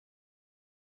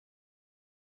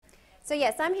So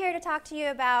yes, I'm here to talk to you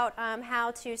about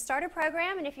how to start a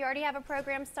program, and if you already have a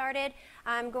program started,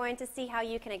 I'm going to see how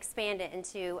you can expand it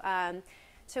into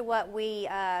to what we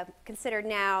consider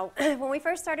now. When we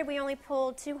first started, we only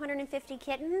pulled 250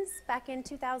 kittens back in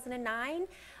 2009,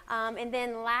 and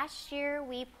then last year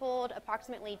we pulled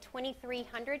approximately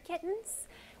 2,300 kittens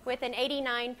with an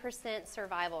 89%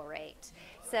 survival rate.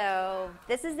 So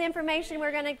this is the information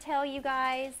we're going to tell you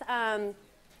guys.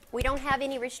 We don't have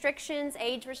any restrictions,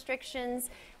 age restrictions.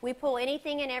 We pull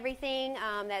anything and everything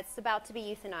that's about to be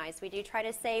euthanized. We do try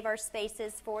to save our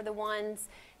spaces for the ones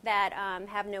that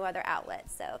have no other outlet.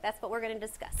 So that's what we're going to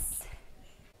discuss.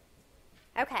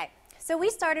 Okay, so we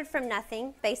started from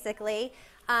nothing, basically.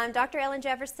 Dr. Ellen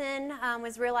Jefferson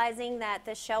was realizing that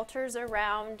the shelters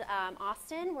around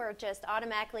Austin were just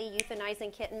automatically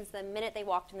euthanizing kittens the minute they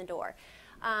walked in the door.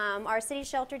 Our city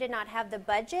shelter did not have the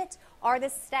budget or the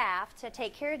staff to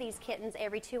take care of these kittens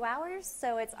every 2 hours,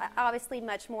 so it's obviously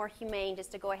much more humane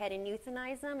just to go ahead and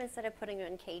euthanize them instead of putting them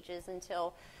in cages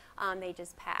until they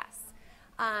just pass.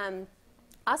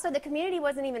 Also, the community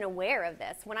wasn't even aware of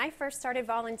this. When I first started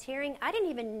volunteering, I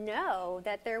didn't even know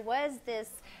that there was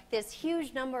this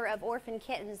huge number of orphan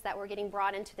kittens that were getting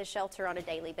brought into the shelter on a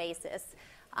daily basis.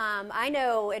 I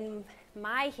know in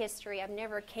my history, I've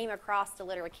never came across a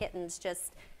litter of kittens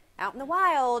just out in the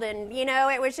wild, and you know,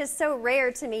 it was just so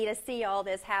rare to me to see all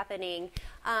this happening.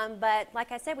 But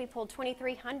like I said, we pulled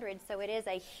 2,300, so it is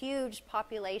a huge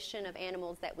population of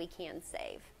animals that we can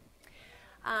save.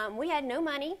 We had no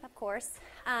money, of course,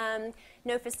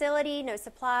 no facility, no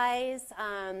supplies.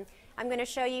 I'm going to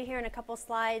show you here in a couple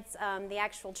slides the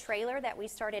actual trailer that we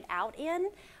started out in.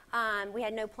 We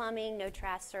had no plumbing, no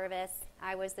trash service.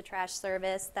 I was the trash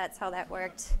service. That's how that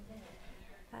worked.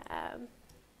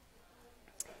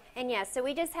 And yeah, so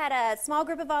we just had a small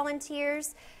group of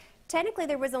volunteers. Technically,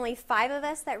 there was only 5 of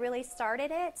us that really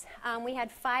started it. We had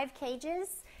 5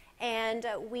 cages, and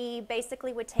we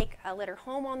basically would take a litter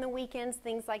home on the weekends,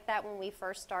 things like that when we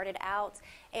first started out.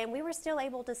 And we were still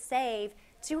able to save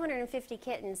 250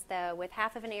 kittens, though, with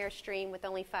half of an Airstream with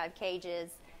only 5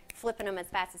 cages, flipping them as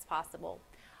fast as possible.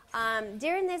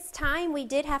 During this time, we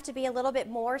did have to be a little bit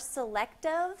more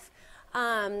selective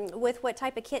with what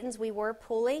type of kittens we were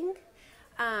pulling.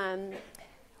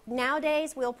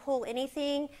 Nowadays, we'll pull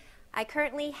anything. I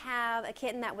currently have a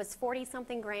kitten that was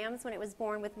 40-something grams when it was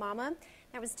born with mama.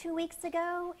 That was 2 weeks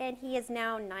ago, and he is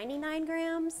now 99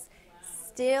 grams.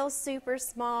 Still super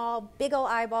small, big old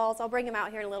eyeballs. I'll bring him out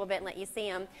here in a little bit and let you see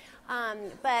him.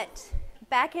 But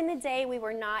back in the day, we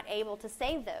were not able to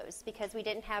save those because we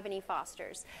didn't have any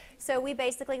fosters. So we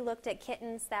basically looked at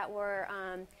kittens that were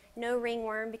no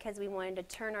ringworm because we wanted to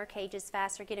turn our cages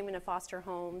faster, get them into foster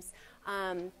homes.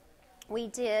 We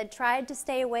tried to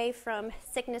stay away from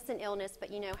sickness and illness,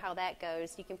 but you know how that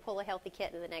goes. You can pull a healthy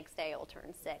kitten and the next day it'll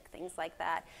turn sick, things like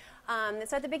that.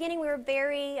 So at the beginning we were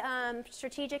very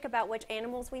strategic about which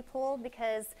animals we pulled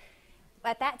because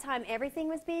at that time everything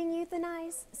was being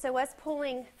euthanized. So us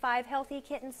pulling 5 healthy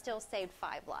kittens still saved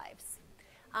 5 lives.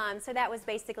 So that was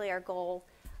basically our goal.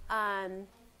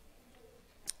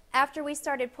 After we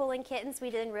started pulling kittens, we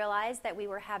didn't realize that we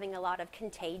were having a lot of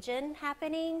contagion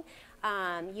happening.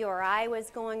 URI was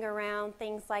going around,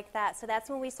 things like that. So that's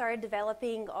when we started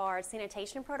developing our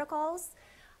sanitation protocols.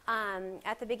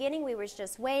 At the beginning, we were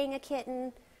just weighing a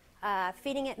kitten,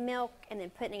 feeding it milk, and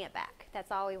then putting it back.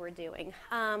 That's all we were doing.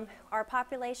 Our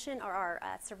population, or our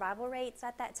survival rates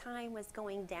at that time was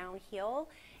going downhill,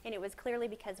 and it was clearly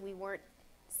because we weren't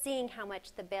seeing how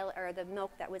much the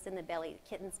milk that was in the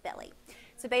kitten's belly.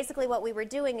 So basically what we were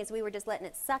doing is we were just letting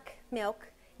it suck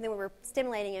milk, and then we were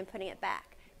stimulating it and putting it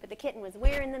back. But the kitten was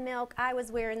wearing the milk, I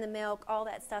was wearing the milk, all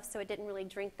that stuff, so it didn't really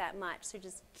drink that much. So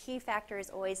just key factor is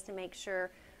always to make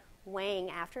sure weighing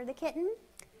after the kitten.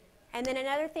 And then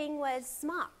another thing was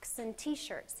smocks and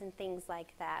t-shirts and things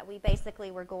like that. We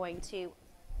basically were going to,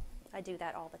 I do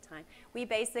that all the time, we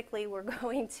basically were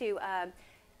going to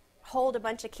hold a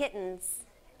bunch of kittens,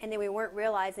 and then we weren't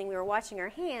realizing, we were washing our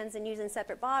hands and using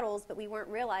separate bottles, but we weren't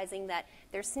realizing that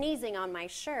they're sneezing on my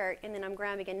shirt, and then I'm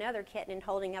grabbing another kitten and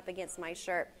holding up against my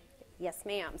shirt. Yes,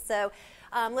 ma'am. So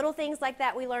little things like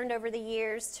that we learned over the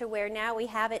years to where now we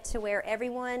have it to where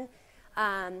everyone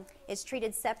is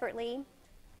treated separately.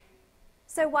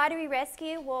 So why do we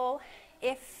rescue? Well,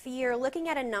 if you're looking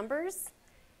at a numbers,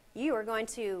 you are going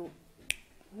to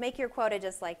make your quota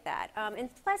just like that.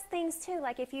 And plus things too,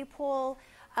 like if you pull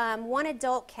one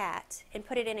adult cat and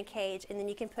put it in a cage, and then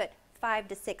you can put 5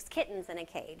 to 6 kittens in a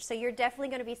cage. So you're definitely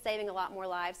going to be saving a lot more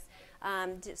lives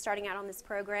starting out on this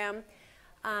program.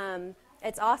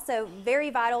 It's also very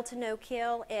vital to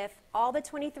no-kill. If all the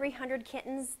 2,300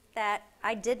 kittens that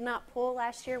I did not pull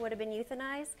last year would have been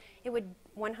euthanized, it would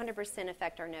 100%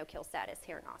 affect our no-kill status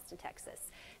here in Austin,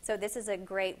 Texas. So this is a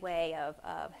great way of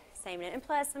saving it. And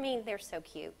plus, I mean, they're so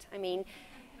cute. I mean,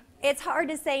 it's hard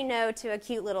to say no to a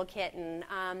cute little kitten.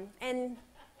 And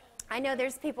I know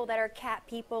there's people that are cat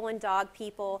people and dog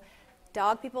people.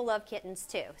 Dog people love kittens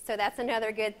too. So that's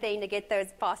another good thing to get those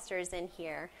fosters in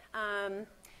here.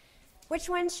 Which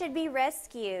ones should be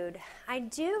rescued? I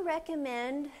do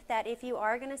recommend that if you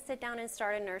are going to sit down and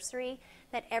start a nursery,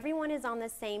 that everyone is on the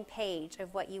same page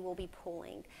of what you will be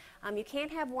pulling. You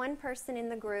can't have one person in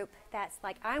the group that's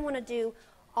like, I want to do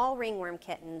all ringworm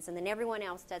kittens, and then everyone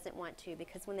else doesn't want to,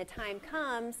 because when the time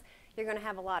comes, you're going to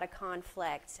have a lot of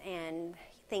conflict and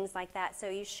things like that. So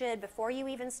you should, before you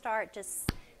even start,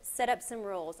 just set up some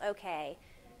rules. Okay,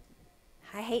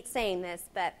 I hate saying this,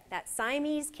 but that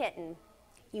Siamese kitten,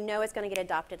 you know it's going to get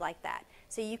adopted like that.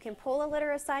 So you can pull a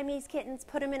litter of Siamese kittens,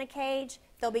 put them in a cage,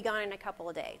 they'll be gone in a couple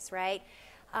of days, right?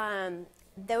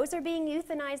 Those are being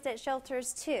euthanized at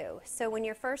shelters too. So when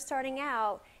you're first starting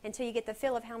out, until you get the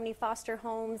feel of how many foster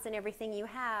homes and everything you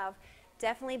have,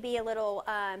 definitely be a little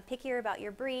pickier about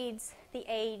your breeds, the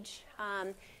age.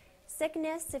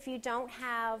 Sickness, if you don't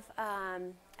have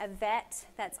a vet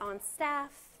that's on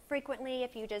staff frequently,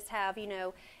 if you just have, you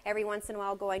know, every once in a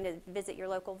while going to visit your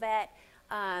local vet,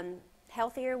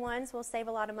 healthier ones will save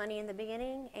a lot of money in the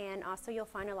beginning, and also you'll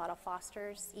find a lot of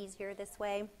fosters easier this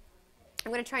way.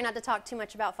 I'm going to try not to talk too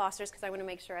much about fosters because I want to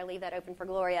make sure I leave that open for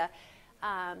Gloria.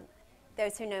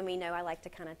 Those who know me know I like to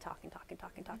kind of talk and talk and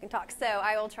talk and talk and talk, so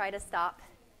I will try to stop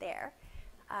there.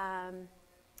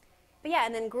 But yeah,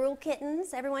 and then gruel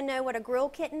kittens. Everyone know what a gruel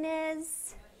kitten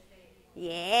is?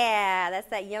 Yeah, that's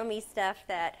that yummy stuff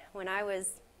that when I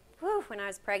was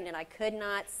pregnant, I could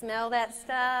not smell that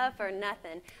stuff or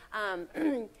nothing.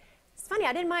 It's funny,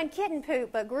 I didn't mind kitten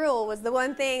poop, but gruel was the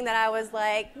one thing that I was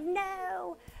like,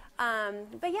 no.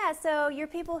 But yeah, so your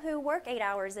people who work 8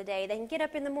 hours a day, they can get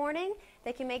up in the morning,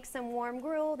 they can make some warm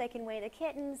gruel, they can weigh the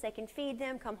kittens, they can feed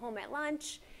them, come home at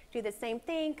lunch, do the same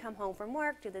thing, come home from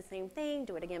work, do the same thing,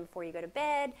 do it again before you go to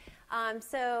bed.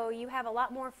 So you have a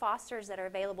lot more fosters that are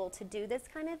available to do this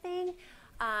kind of thing.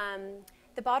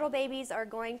 The bottle babies are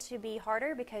going to be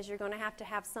harder because you're going to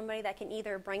have somebody that can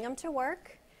either bring them to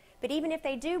work, but even if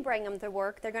they do bring them to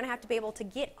work, they're going to have to be able to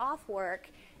get off work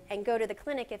and go to the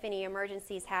clinic if any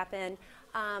emergencies happen.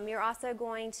 You're also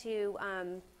going to,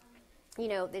 you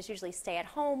know, there's usually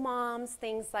stay-at-home moms,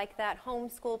 things like that,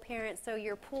 homeschool parents, so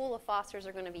your pool of fosters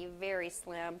are going to be very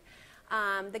slim.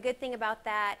 The good thing about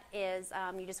that is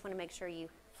you just want to make sure you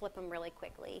flip them really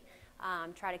quickly.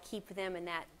 Try to keep them in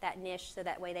that niche so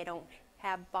that way they don't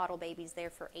have bottle babies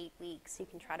there for 8 weeks. You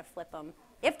can try to flip them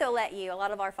if they'll let you. A lot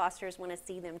of our fosters want to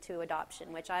see them to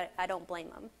adoption, which I don't blame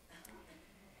them.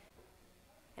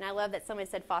 And I love that someone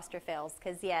said foster fails,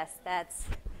 because yes, that's,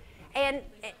 and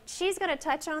she's going to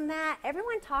touch on that.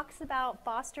 Everyone talks about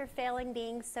foster failing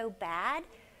being so bad,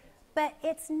 but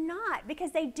it's not,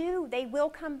 because they will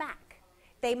come back.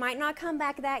 They might not come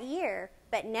back that year,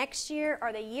 but next year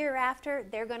or the year after,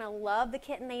 they're going to love the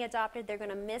kitten they adopted, they're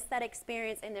going to miss that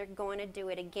experience, and they're going to do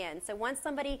it again. So once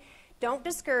somebody, don't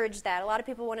discourage that. A lot of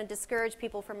people want to discourage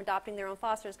people from adopting their own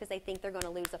fosters because they think they're going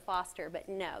to lose a foster, but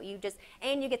no, you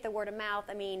get the word of mouth.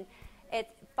 I mean,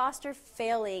 foster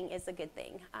failing is a good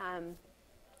thing.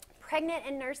 Pregnant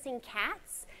and nursing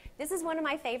cats. This is one of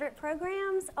my favorite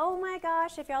programs. Oh my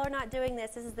gosh, if y'all are not doing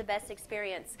this, this is the best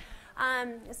experience.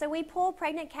 So we pull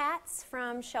pregnant cats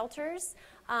from shelters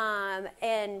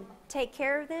and take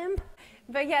care of them.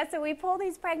 But yeah, so we pull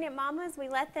these pregnant mamas, we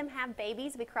let them have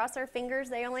babies, we cross our fingers,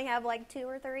 they only have like 2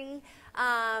 or 3,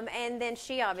 and then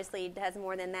she obviously has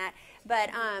more than that. But,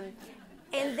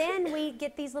 and then we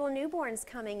get these little newborns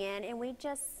coming in and we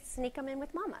just sneak them in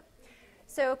with mama.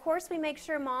 So of course we make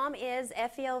sure mom is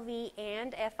FELV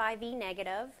and FIV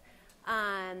negative.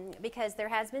 Because there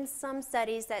has been some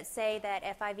studies that say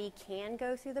that FIV can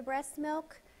go through the breast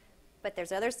milk, but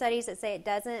there's other studies that say it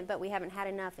doesn't, but we haven't had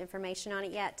enough information on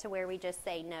it yet to where we just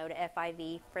say no to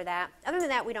FIV for that. Other than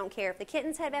that, we don't care. If the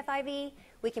kittens have FIV,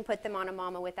 we can put them on a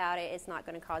mama without it. It's not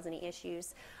going to cause any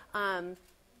issues. And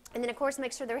then, of course,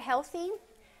 make sure they're healthy.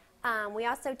 We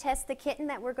also test the kitten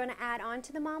that we're going to add on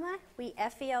to the mama. We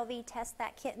FELV test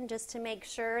that kitten just to make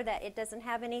sure that it doesn't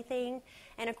have anything.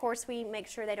 And of course, we make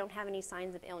sure they don't have any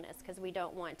signs of illness because we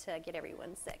don't want to get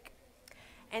everyone sick.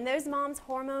 And those moms'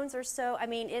 hormones are so, I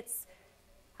mean,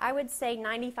 I would say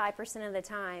 95% of the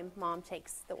time, mom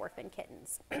takes the orphan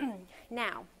kittens.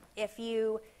 Now, if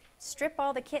you strip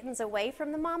all the kittens away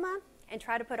from the mama and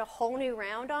try to put a whole new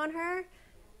round on her,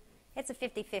 It's a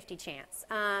 50-50 chance,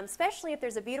 especially if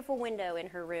there's a beautiful window in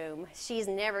her room. She's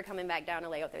never coming back down to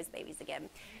lay with those babies again.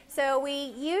 So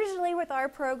we usually, with our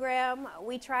program,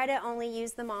 we try to only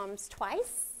use the moms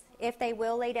twice if they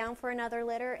will lay down for another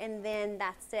litter, and then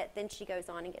that's it. Then she goes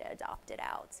on and get adopted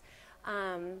out.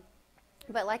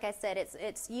 But like I said,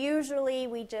 it's usually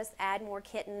we just add more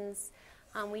kittens.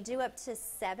 We do up to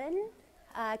 7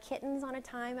 kittens on a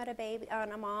time at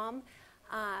on a mom.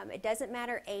 It doesn't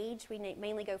matter age, we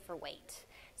mainly go for weight.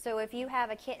 So if you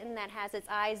have a kitten that has its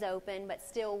eyes open but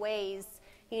still weighs,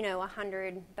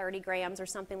 130 grams or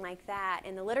something like that,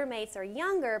 and the litter mates are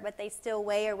younger but they still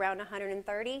weigh around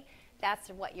 130, that's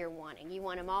what you're wanting. You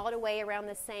want them all to weigh around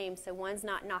the same so one's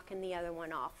not knocking the other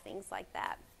one off, things like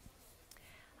that.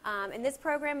 And this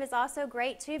program is also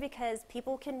great too because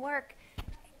people can work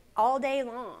all day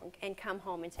long and come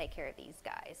home and take care of these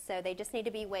guys. So they just need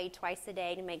to be weighed twice a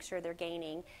day to make sure they're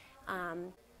gaining.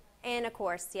 And of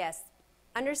course, yes,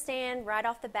 understand right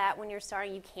off the bat when you're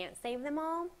starting you can't save them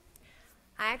all.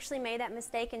 I actually made that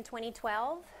mistake in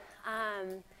 2012.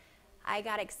 I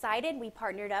got excited. We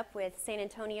partnered up with San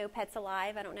Antonio Pets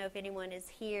Alive. I don't know if anyone is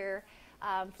here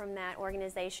from that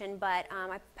organization, but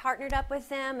I partnered up with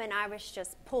them and I was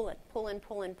just pulling.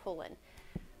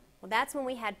 Well, that's when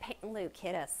we had Pan Luke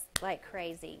hit us like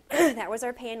crazy. That was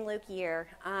our Pan Luke year.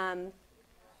 And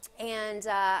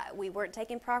we weren't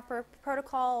taking proper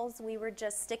protocols. We were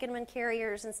just sticking them in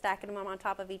carriers and stacking them on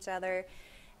top of each other.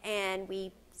 And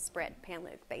we spread Pan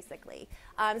Luke, basically.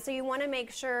 So you want to make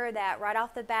sure that right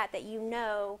off the bat that you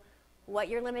know what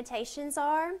your limitations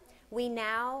are. I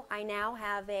now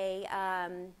have a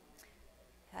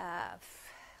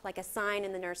like a sign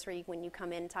in the nursery when you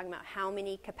come in talking about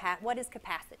what is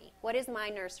capacity? What is my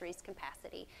nursery's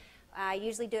capacity? I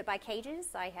usually do it by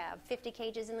cages. I have 50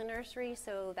 cages in the nursery,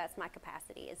 so that's my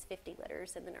capacity is 50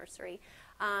 litters in the nursery.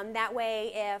 That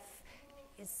way, if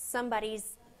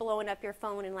somebody's blowing up your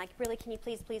phone and like, really, can you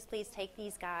please take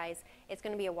these guys, it's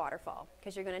going to be a waterfall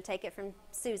because you're going to take it from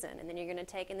Susan, and then you're going to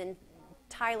take, and then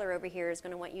Tyler over here is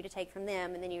going to want you to take from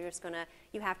them, and then you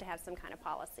have to have some kind of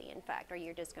policy, in fact, or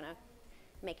you're just going to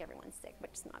make everyone sick,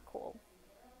 which is not cool.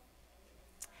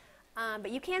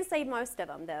 But you can save most of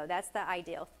them, though. That's the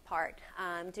ideal part.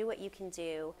 Do what you can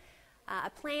do. A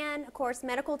plan, of course,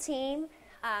 medical team.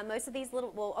 Most of these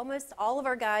almost all of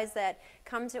our guys that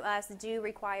come to us do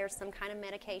require some kind of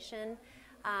medication.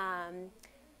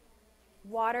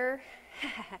 Water.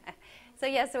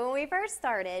 So when we first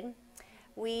started,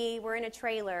 we were in a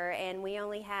trailer and we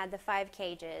only had the 5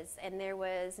 cages and there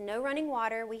was no running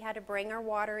water. We had to bring our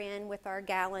water in with our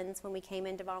gallons when we came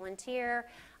in to volunteer.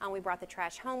 We brought the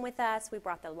trash home with us. We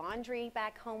brought the laundry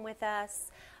back home with us.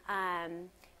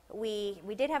 We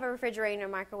did have a refrigerator, a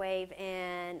microwave,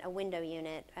 and a window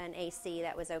unit, an AC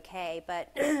that was okay, but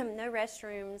no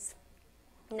restrooms,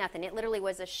 nothing. It literally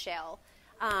was a shell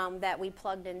that we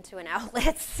plugged into an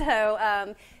outlet.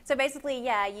 So basically,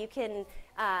 yeah, you can.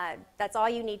 That's all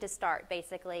you need to start.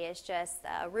 Basically, is just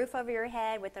a roof over your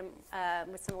head with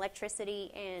some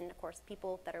electricity, and of course,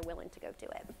 people that are willing to go do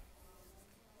it.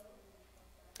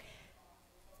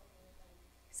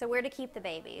 So where to keep the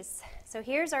babies? So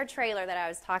here's our trailer that I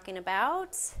was talking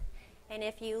about, and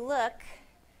if you look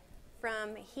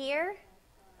from here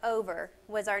over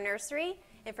was our nursery,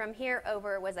 and from here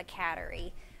over was a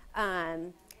cattery.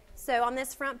 So on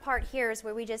this front part here is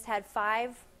where we just had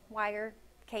 5 wire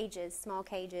cages, small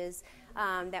cages,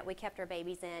 that we kept our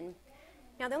babies in.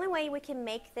 Now the only way we can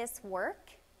make this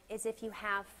work is if you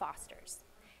have fosters.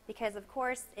 Because of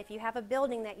course, if you have a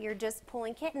building that you're just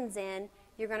pulling kittens in,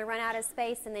 you're going to run out of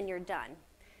space and then you're done.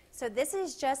 So this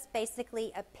is just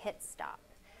basically a pit stop.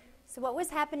 So what was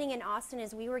happening in Austin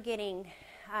is we were getting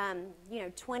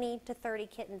 20 to 30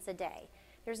 kittens a day.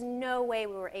 There's no way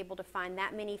we were able to find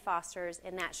that many fosters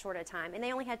in that short a time. And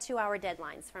they only had 2-hour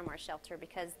deadlines from our shelter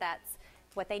because that's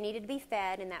what they needed to be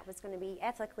fed, and that was going to be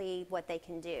ethically what they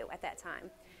can do at that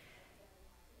time.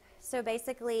 So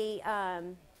basically,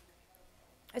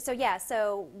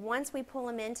 so once we pull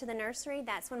them into the nursery,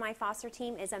 that's when my foster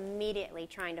team is immediately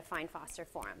trying to find foster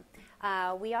for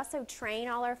them. We also train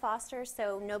all our fosters,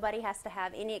 so nobody has to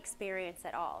have any experience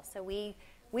at all. So we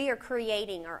are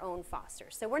creating our own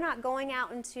fosters. So we're not going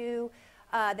out into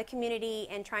the community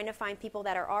and trying to find people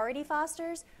that are already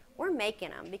fosters. We're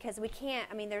making them because we can't,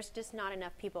 there's just not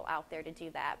enough people out there to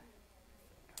do that.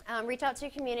 Reach out to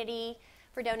your community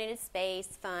for donated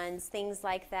space, funds, things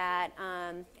like that,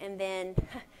 and then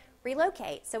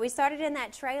relocate. So we started in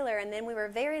that trailer, and then we were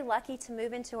very lucky to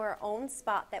move into our own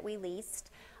spot that we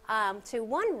leased to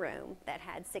one room that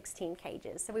had 16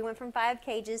 cages. So we went from 5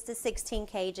 cages to 16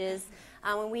 cages,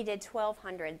 and we did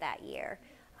 1,200 that year.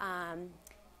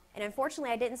 And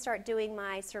unfortunately, I didn't start doing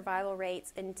my survival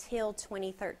rates until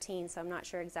 2013, so I'm not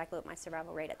sure exactly what my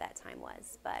survival rate at that time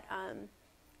was. But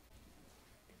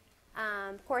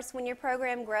of course, when your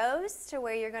program grows to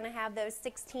where you're going to have those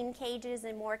 16 cages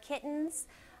and more kittens,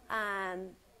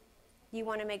 you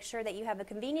want to make sure that you have a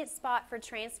convenient spot for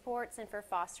transports and for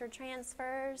foster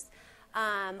transfers.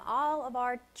 All of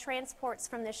our transports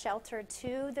from the shelter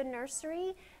to the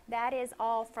nursery, that is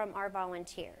all from our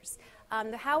volunteers.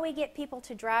 How we get people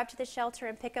to drive to the shelter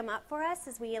and pick them up for us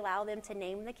is we allow them to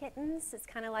name the kittens. It's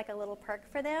kind of like a little perk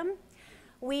for them.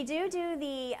 We do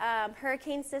the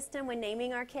hurricane system when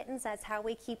naming our kittens. That's how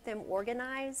we keep them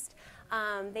organized.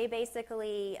 They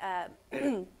basically,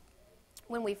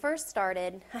 when we first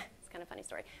started, it's kind of a funny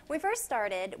story. When we first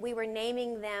started, we were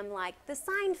naming them like the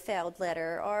Seinfeld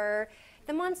letter or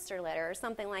the Monster letter or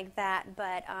something like that.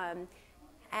 But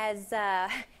as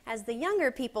the younger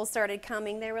people started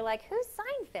coming, they were like, "Who's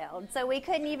Seinfeld?" So we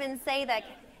couldn't even say that.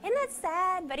 Isn't that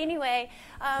sad? But anyway,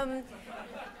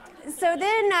 so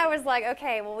then I was like,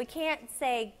 okay, well, we can't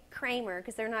say Kramer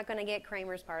because they're not going to get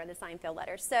Kramer's part of the Seinfeld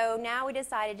letter. So now we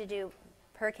decided to do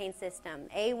hurricane system.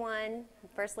 A1,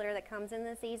 first letter that comes in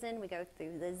the season, we go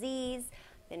through the Z's,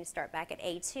 then we start back at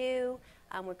A2.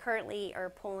 We currently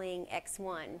are pulling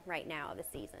X1 right now of the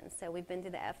season. So we've been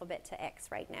through the alphabet to X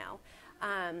right now.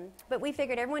 But we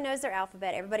figured everyone knows their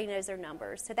alphabet, everybody knows their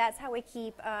numbers. So that's how we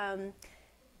keep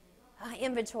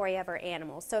inventory of our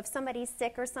animals. So if somebody's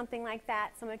sick or something like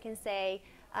that, someone can say,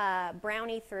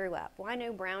 Brownie threw up. Well, I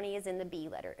know Brownie is in the B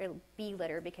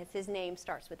letter because his name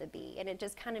starts with a B, and it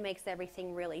just kind of makes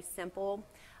everything really simple,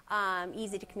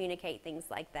 easy to communicate, things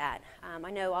like that. I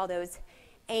know all those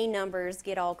A numbers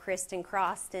get all crisped and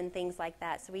crossed and things like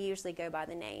that, so we usually go by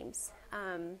the names.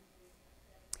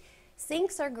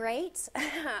 Sinks are great.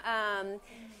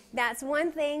 That's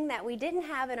one thing that we didn't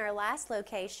have in our last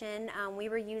location. We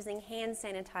were using hand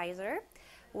sanitizer,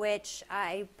 which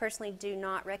I personally do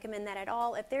not recommend that at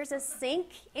all. If there's a sink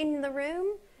in the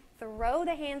room, throw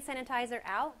the hand sanitizer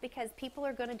out because people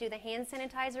are going to do the hand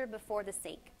sanitizer before the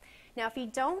sink. Now, if you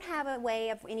don't have a way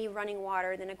of any running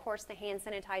water, then of course the hand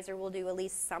sanitizer will do at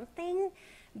least something,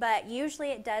 but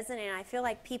usually it doesn't, and I feel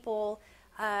like people,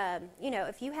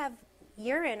 if you have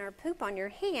urine or poop on your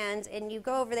hand and you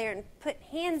go over there and put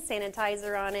hand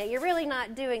sanitizer on it, you're really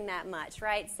not doing that much,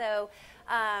 right? So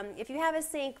if you have a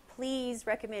sink, please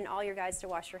recommend all your guys to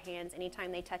wash your hands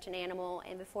anytime they touch an animal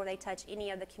and before they touch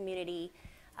any of the community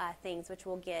things, which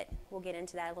we'll get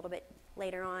into that a little bit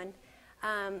later on.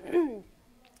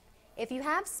 If you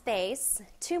have space,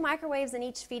 2 microwaves in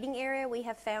each feeding area we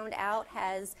have found out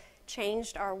has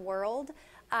changed our world.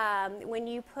 When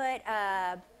you put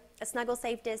a Snuggle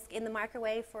Safe disc in the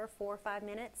microwave for 4 or 5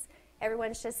 minutes,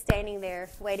 everyone's just standing there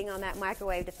waiting on that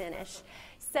microwave to finish.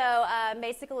 So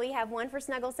basically we have one for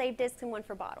Snuggle Safe discs and one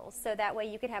for bottles. So that way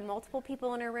you could have multiple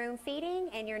people in a room feeding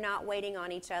and you're not waiting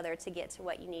on each other to get to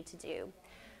what you need to do.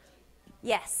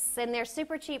 Yes, and they're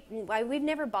super cheap. We've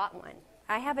never bought one.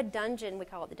 I have a dungeon, we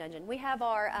call it the dungeon. We have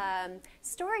our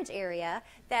storage area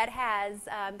that has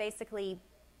basically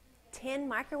 10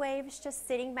 microwaves just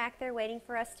sitting back there waiting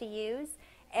for us to use.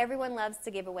 Everyone loves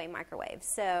to give away microwaves,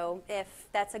 so if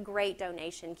that's a great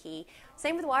donation key.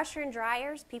 Same with washer and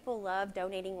dryers. People love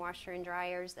donating washer and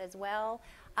dryers as well.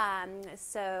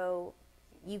 So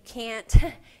you can't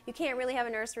really have a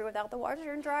nursery without the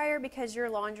washer and dryer because your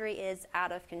laundry is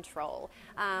out of control.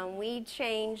 We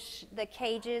change the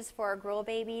cages for our grill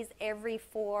babies every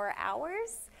 4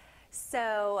 hours.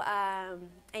 So,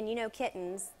 and you know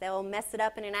kittens, they'll mess it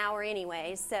up in an hour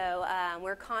anyway. So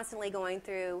we're constantly going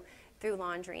through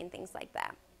laundry and things like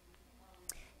that.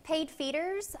 Paid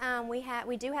feeders,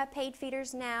 we do have paid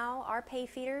feeders now. Our paid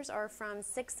feeders are from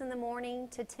 6 in the morning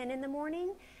to 10 in the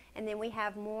morning, and then we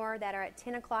have more that are at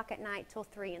 10 o'clock at night till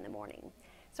 3 in the morning.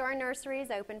 So our nursery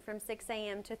is open from 6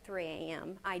 a.m. to 3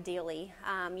 a.m. ideally.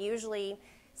 Usually,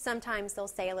 sometimes they'll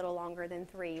stay a little longer than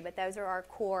 3, but those are our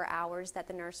core hours that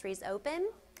the nursery is open.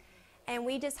 And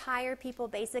we just hire people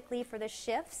basically for the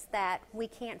shifts that we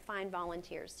can't find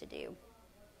volunteers to do.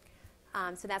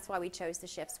 So that's why we chose the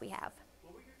shifts we have.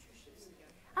 What were your 2 shifts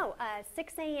again?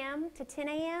 6 a.m. to 10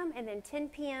 a.m. and then 10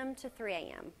 p.m. to 3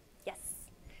 a.m. Yes.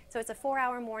 So it's a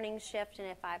 4-hour morning shift and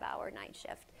a 5-hour night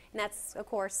shift. And that's, of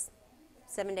course,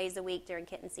 7 days a week during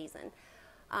kitten season.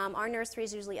 Our nursery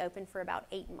is usually open for about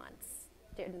 8 months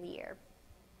during the year.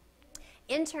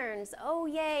 Interns, oh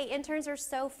yay, interns are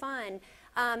so fun.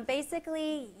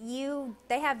 Basically,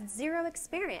 they have 0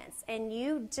 experience, and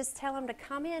you just tell them to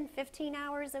come in 15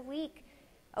 hours a week,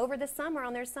 over the summer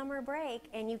on their summer break,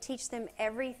 and you teach them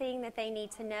everything that they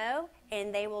need to know,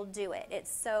 and they will do it. It's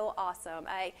so awesome.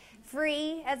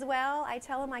 Free as well. I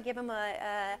tell them, I give them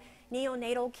a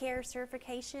neonatal care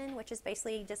certification, which is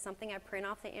basically just something I print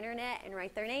off the internet and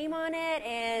write their name on it,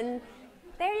 and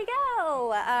there you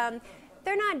go.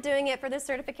 They're not doing it for the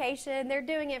certification. They're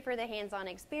doing it for the hands-on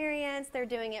experience. They're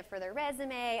doing it for their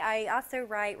resume. I also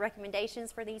write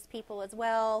recommendations for these people as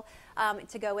well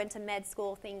to go into med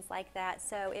school, things like that.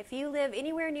 So if you live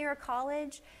anywhere near a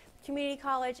college, community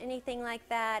college, anything like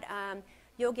that,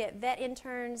 you'll get vet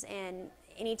interns and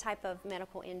any type of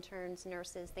medical interns,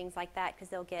 nurses, things like that, because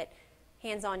they'll get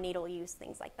hands-on needle use,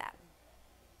 things like that.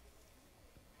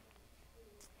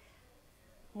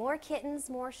 More kittens,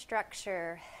 more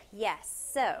structure.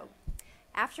 Yes, so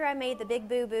after I made the big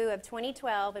boo-boo of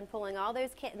 2012 and pulling all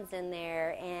those kittens in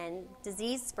there and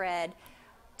disease spread,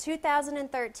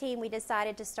 2013 we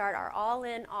decided to start our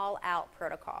all-in, all-out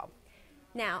protocol.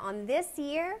 Now, on this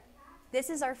year, this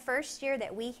is our first year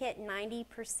that we hit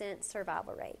 90%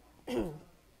 survival rate.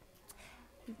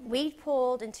 We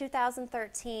pulled, in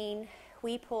 2013,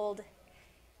 we pulled,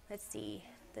 let's see,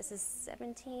 this is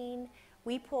 17,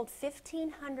 we pulled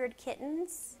 1,500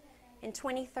 kittens in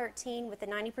 2013 with a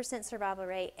 90% survival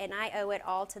rate, and I owe it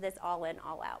all to this all-in,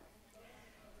 all-out.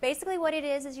 Basically what it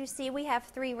is you see we have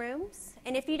 3 rooms,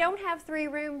 and if you don't have 3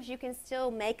 rooms, you can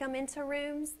still make them into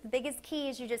rooms. The biggest key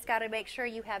is you just got to make sure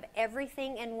you have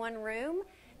everything in one room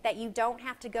that you don't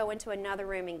have to go into another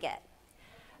room and get.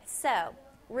 So,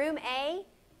 room A,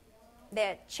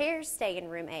 the chairs stay in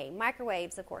room A.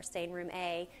 Microwaves, of course, stay in room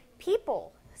A.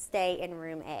 People stay in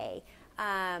room A.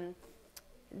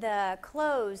 The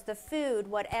clothes, the food,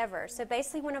 whatever. So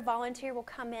basically when a volunteer will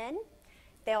come in,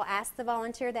 they'll ask the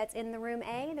volunteer that's in the room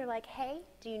A, they're like, hey,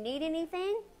 do you need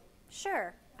anything?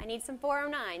 Sure, I need some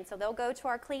 409. So they'll go to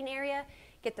our clean area,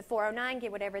 get the 409,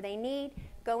 get whatever they need,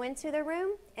 go into the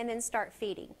room, and then start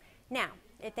feeding. Now,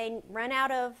 if they run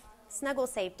out of Snuggle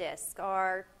Safe disc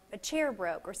or a chair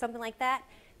broke or something like that,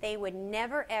 they would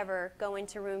never ever go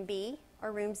into room B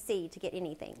or room C to get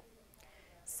anything.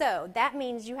 So that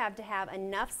means you have to have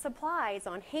enough supplies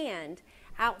on hand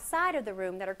outside of the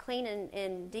room that are clean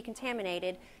and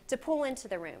decontaminated to pull into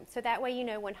the room. So that way you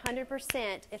know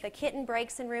 100% if a kitten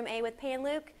breaks in room A with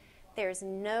Pan-Luke, there's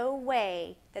no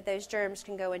way that those germs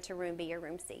can go into room B or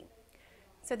room C.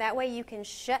 So that way you can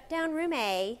shut down room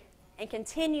A and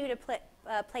continue to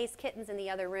place kittens in the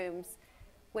other rooms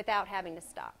without having to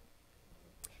stop.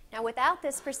 Now without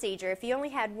this procedure, if you only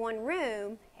had one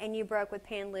room and you broke with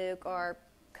Pan-Luke or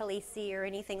Khaleesi or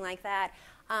anything like that,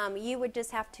 you would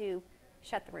just have to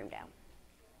shut the room down.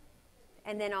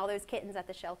 And then all those kittens at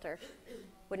the shelter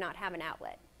would not have an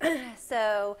outlet.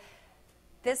 So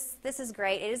this is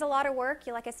great. It is a lot of work.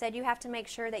 Like I said, you have to make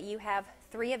sure that you have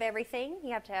 3 of everything.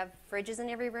 You have to have fridges in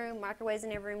every room, microwaves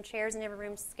in every room, chairs in every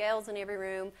room, scales in every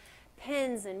room,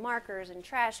 pens and markers and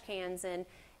trash cans and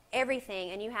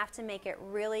everything. And you have to make it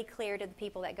really clear to the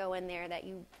people that go in there that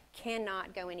you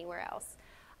cannot go anywhere else.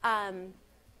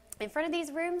 In front of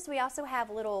these rooms, we also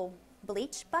have little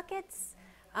bleach buckets.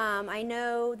 I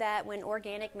know that when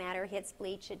organic matter hits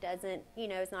bleach, it doesn't,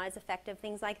 it's not as effective,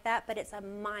 things like that, but it's a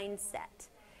mindset.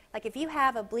 Like if you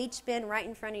have a bleach bin right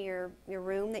in front of your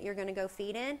room that you're going to go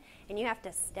feed in, and you have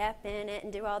to step in it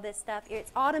and do all this stuff,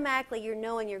 it's automatically you're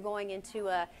knowing you're going into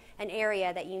an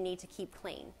area that you need to keep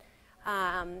clean.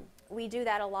 We do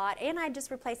that a lot, and I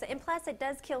just replace it. And plus, it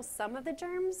does kill some of the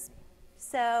germs,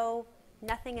 so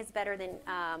nothing is better than,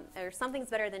 or something's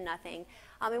better than nothing.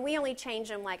 And we only change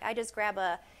them, like I just grab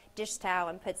a dish towel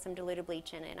and put some diluted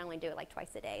bleach in it. I only do it like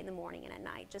twice a day, in the morning and at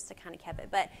night, just to kind of keep it.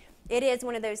 But it is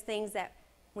one of those things that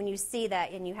when you see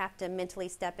that and you have to mentally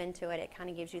step into it, it kind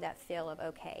of gives you that feel of,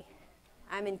 okay,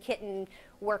 I'm in kitten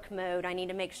work mode. I need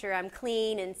to make sure I'm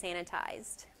clean and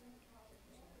sanitized.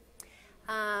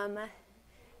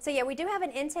 So yeah, we do have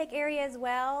an intake area as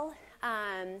well.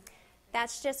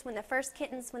 That's just when the first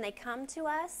kittens, when they come to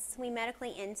us, we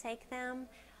medically intake them.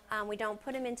 We don't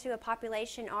put them into a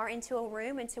population or into a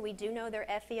room until we do know their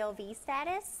FELV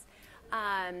status.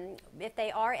 If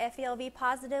they are FELV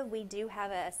positive, we do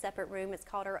have a separate room. It's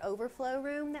called our overflow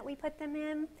room that we put them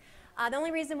in. The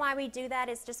only reason why we do that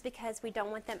is just because we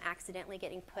don't want them accidentally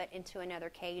getting put into another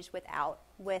cage with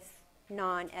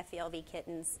non-FELV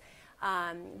kittens.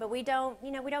 But we don't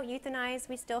euthanize.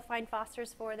 We still find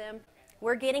fosters for them.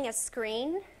 We're getting a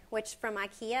screen, which from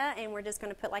IKEA, and we're just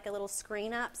going to put like a little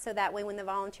screen up so that way when the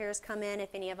volunteers come in, if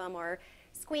any of them are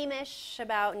squeamish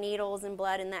about needles and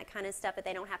blood and that kind of stuff, that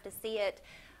they don't have to see it.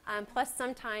 Plus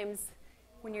sometimes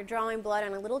when you're drawing blood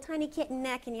on a little tiny kitten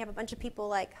neck and you have a bunch of people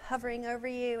like hovering over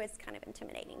you, it's kind of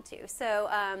intimidating too. So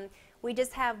we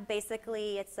just have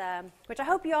basically, which I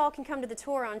hope you all can come to the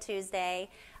tour on Tuesday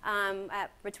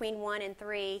between 1 and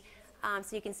 3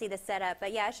 so you can see the setup.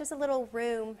 But yeah, it's just a little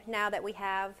room now that we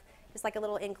have, just like a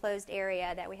little enclosed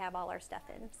area that we have all our stuff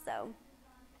in.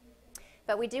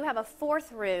 But we do have a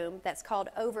 4th room that's called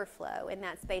Overflow, and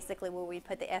that's basically where we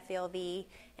put the FLV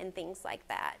and things like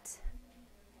that.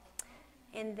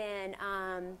 And then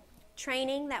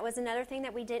training, that was another thing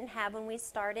that we didn't have when we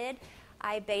started.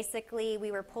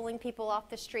 We were pulling people off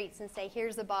the streets and say,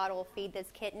 here's a bottle, feed this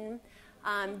kitten.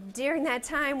 During that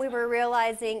time, we were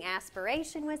realizing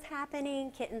aspiration was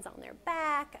happening, kittens on their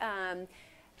back.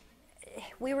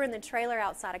 We were in the trailer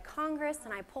outside of Congress,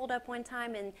 and I pulled up one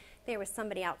time, and there was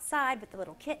somebody outside with a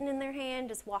little kitten in their hand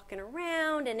just walking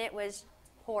around, and it was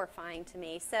horrifying to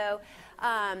me. So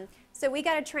we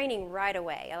got a training right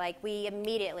away. Like, we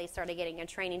immediately started getting a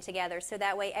training together, so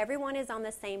that way everyone is on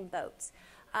the same boat.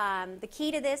 The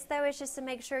key to this, though, is just to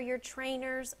make sure your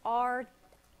trainers are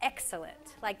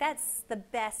excellent. Like, that's the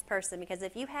best person, because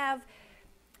if you have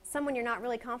someone you're not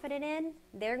really confident in,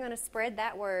 they're going to spread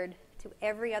that word to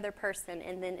every other person,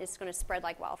 and then it's going to spread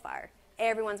like wildfire.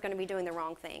 Everyone's going to be doing the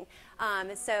wrong thing.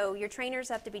 So your trainers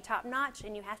have to be top-notch,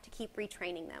 and you have to keep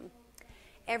retraining them.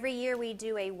 Every year we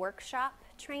do a workshop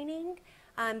training.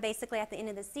 Basically at the end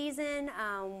of the season,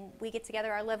 we get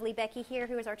together, our lovely Becky here,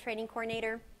 who is our training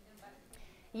coordinator.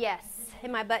 Yes,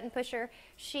 and my button pusher.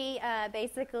 She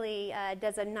basically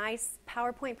does a nice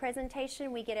PowerPoint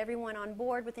presentation. We get everyone on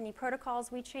board with any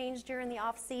protocols we changed during the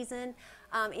off-season,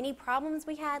 any problems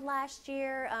we had last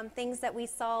year, things that we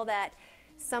saw that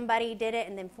somebody did it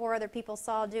and then 4 other people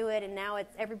saw do it, and now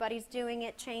everybody's doing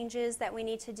it, changes that we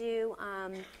need to do.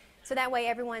 So that way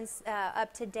everyone's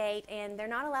up to date, and they're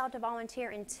not allowed to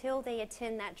volunteer until they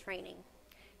attend that training,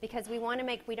 because we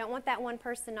don't want that one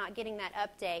person not getting that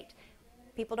update.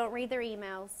 People don't read their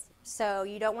emails, so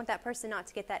you don't want that person not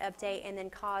to get that update and then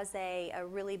cause a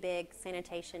really big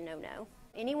sanitation no-no.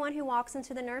 Anyone who walks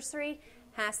into the nursery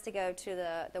has to go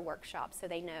to the workshop so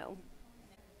they know.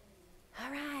 All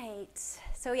right,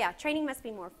 so yeah, training must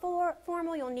be more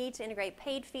formal. You'll need to integrate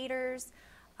paid feeders,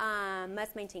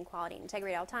 must maintain quality and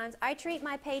integrity at all times. I treat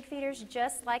my paid feeders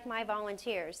just like my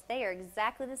volunteers. They are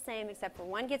exactly the same, except for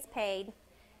one gets paid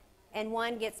and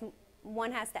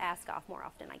one has to ask off more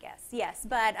often, I guess. Yes,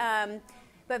 but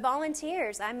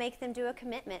volunteers, I make them do a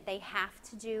commitment. They have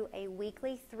to do a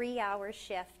weekly 3-hour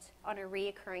shift on a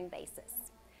reoccurring basis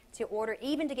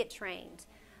even to get trained.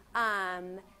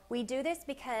 We do this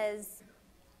because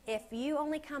if you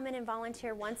only come in and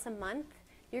volunteer once a month,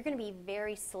 you're going to be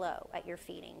very slow at your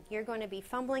feeding. You're going to be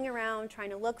fumbling around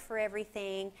trying to look for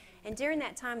everything, and during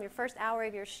that time, your first hour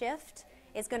of your shift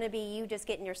is going to be you just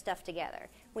getting your stuff together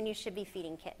when you should be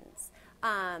feeding kittens.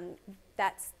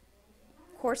 That's,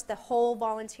 of course, the whole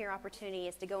volunteer opportunity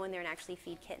is to go in there and actually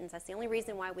feed kittens. That's the only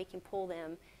reason why we can pull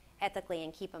them ethically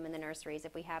and keep them in the nurseries,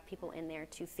 if we have people in there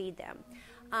to feed them.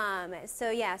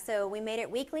 So we made it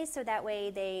weekly so that way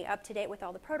they up to date with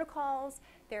all the protocols,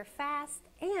 they're fast,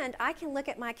 and I can look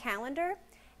at my calendar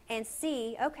and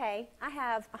see, okay, I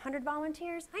have 100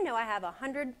 volunteers. I know I have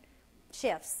 100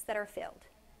 shifts that are filled.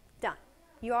 Done.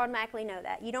 You automatically know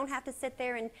that. You don't have to sit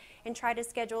there and try to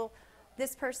schedule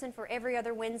this person for every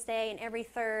other Wednesday and every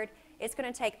third. It's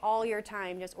going to take all your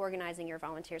time just organizing your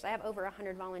volunteers. I have over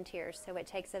 100 volunteers, so it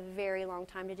takes a very long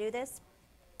time to do this.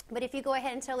 But if you go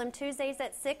ahead and tell them Tuesdays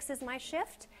at 6 is my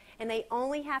shift, and they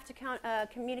only have to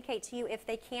communicate to you if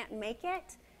they can't make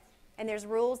it, and there's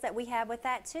rules that we have with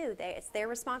that too. It's their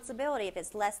responsibility. If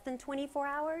it's less than 24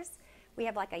 hours, we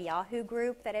have like a Yahoo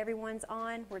group that everyone's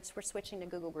on. We're switching to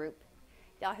Google group.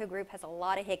 Yahoo group has a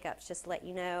lot of hiccups, just to let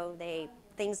you know.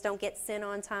 Things don't get sent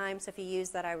on time, so if you use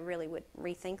that, I really would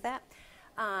rethink that.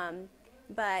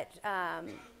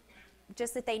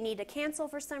 Just that they need to cancel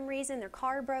for some reason, their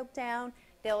car broke down,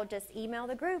 they'll just email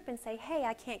the group and say, hey,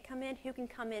 I can't come in, who can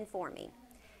come in for me?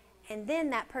 And then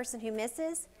that person who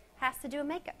misses has to do a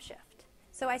makeup shift.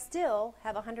 So I still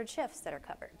have 100 shifts that are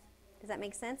covered. Does that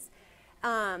make sense?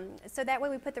 So that way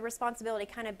we put the responsibility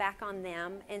kind of back on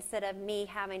them instead of me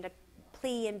having to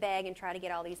plea and beg and try to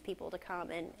get all these people to come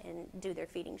and do their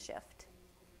feeding shift.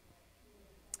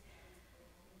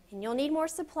 And you'll need more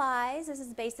supplies. This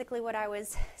is basically what I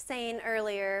was saying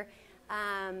earlier.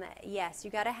 Yes, you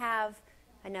got to have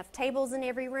enough tables in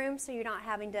every room so you're not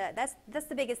having to, that's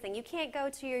the biggest thing. You can't go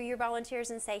to your volunteers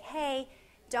and say, hey,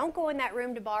 don't go in that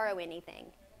room to borrow anything,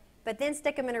 but then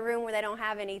stick them in a room where they don't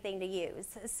have anything to use.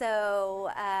 So,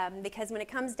 because when it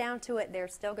comes down to it, they're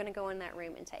still going to go in that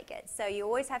room and take it. So you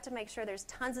always have to make sure there's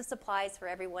tons of supplies for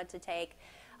everyone to take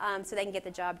so they can get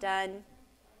the job done.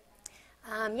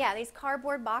 Yeah, these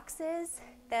cardboard boxes,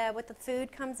 what the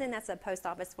food comes in, that's a post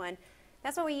office one.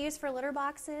 That's what we use for litter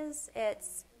boxes.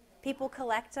 People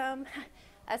collect them.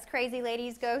 Us crazy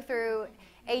ladies go through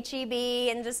H-E-B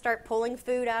and just start pulling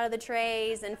food out of the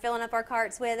trays and filling up our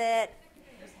carts with it.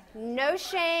 No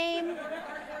shame.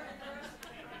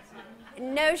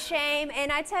 No shame.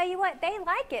 And I tell you what, they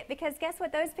like it, because guess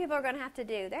what those people are going to have to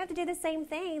do? They have to do the same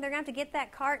thing. They're going to have to get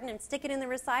that carton and stick it in the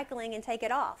recycling and take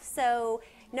it off. So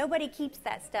nobody keeps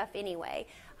that stuff anyway.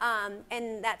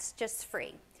 And that's just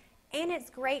free. And it's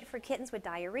great for kittens with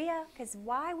diarrhea, because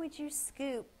why would you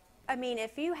scoop? I mean,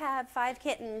 if you have 5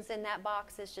 kittens and that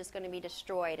box is just going to be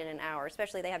destroyed in an hour,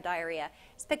 especially if they have diarrhea,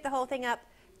 just pick the whole thing up,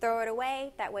 throw it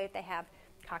away. That way if they have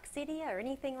coccidia or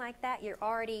anything like that, you're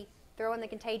already throwing the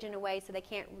contagion away so they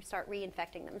can't start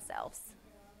reinfecting themselves.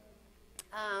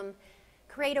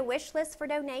 Create a wish list for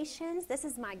donations. This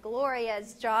is my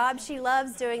Gloria's job. She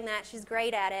loves doing that. She's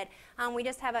great at it. We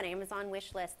just have an Amazon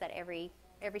wish list that every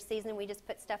season we just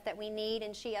put stuff that we need,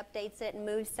 and she updates it and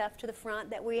moves stuff to the front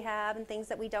that we have and things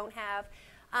that we don't have.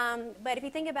 But if you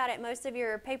think about it, most of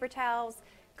your paper towels,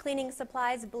 cleaning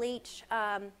supplies, bleach,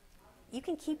 you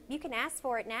can ask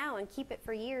for it now and keep it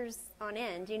for years on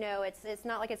end. You know, it's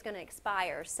not like it's going to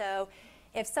expire. So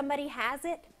if somebody has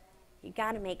it, you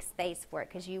got to make space for it,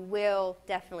 because you will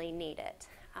definitely need it.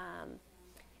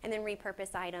 And then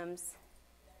repurpose items.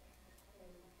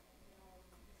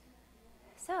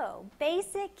 So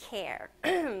basic care.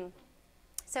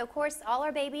 So of course, all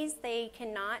our babies, they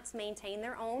cannot maintain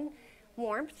their own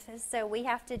warmth, so we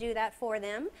have to do that for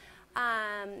them.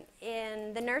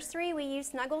 In the nursery, we use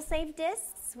Snuggle Safe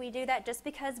discs. We do that just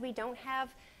because we don't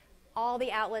have all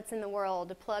the outlets in the world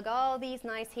to plug all these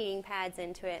nice heating pads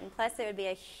into it, and plus it would be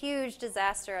a huge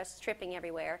disaster, us tripping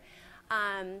everywhere.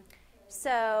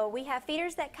 So we have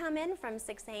feeders that come in from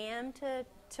 6 a.m.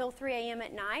 till 3 a.m.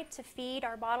 at night to feed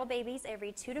our bottle babies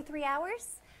every 2 to 3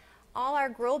 hours. All our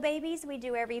gruel babies we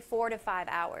do every 4 to 5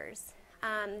 hours.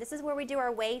 This is where we do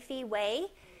our weigh.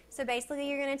 So basically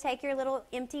you're going to take your little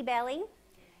empty belly,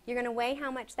 you're going to weigh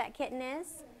how much that kitten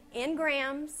is in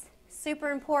grams.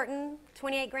 Super important,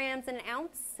 28 grams in an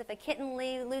ounce. If a kitten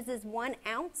loses 1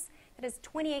 ounce, that is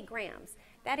 28 grams.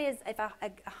 That is, if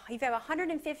you have a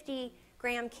 150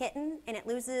 gram kitten and it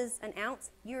loses an ounce,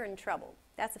 you're in trouble.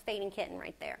 That's a fading kitten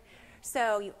right there.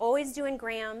 So you always do in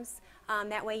grams.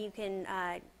 That way you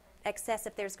can assess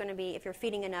if there's going to be, if you're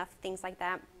feeding enough, things like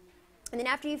that. And then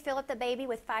after you fill up the baby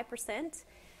with 5%,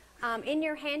 in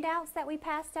your handouts that we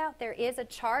passed out, there is a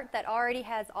chart that already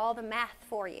has all the math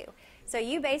for you. So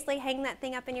you basically hang that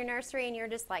thing up in your nursery and you're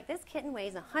just like, this kitten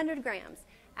weighs 100 grams.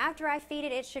 After I feed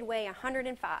it, it should weigh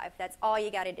 105. That's all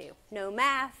you got to do. No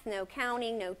math, no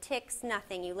counting, no ticks,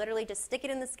 nothing. You literally just stick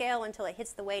it in the scale until it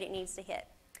hits the weight it needs to hit,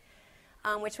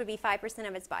 which would be 5%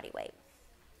 of its body weight.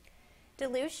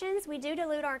 Dilutions, we do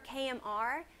dilute our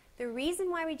KMR. The reason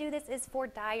why we do this is for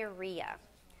diarrhea.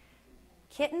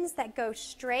 Kittens that go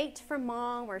straight from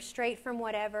mom or straight from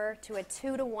whatever to a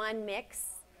 2-to-1 mix,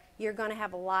 you're going to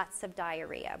have lots of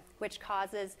diarrhea, which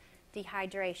causes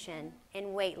dehydration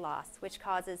and weight loss, which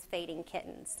causes fading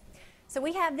kittens. So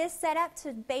we have this set up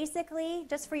to basically,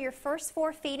 just for your first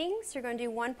 4 feedings, you're going to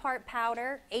do 1 part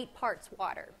powder, 8 parts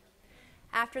water.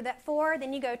 After that 4,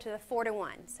 then you go to the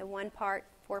 4-to-1. So 1 part,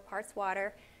 4 parts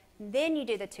water. Then you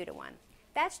do the 2-to-1.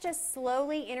 That's just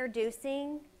slowly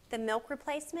introducing the milk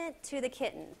replacement to the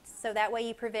kittens, so that way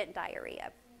you prevent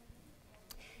diarrhea.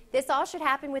 This all should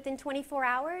happen within 24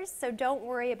 hours, so don't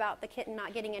worry about the kitten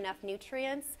not getting enough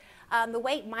nutrients. The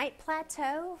weight might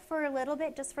plateau for a little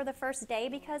bit just for the first day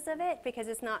because of it, because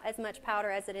it's not as much powder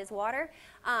as it is water.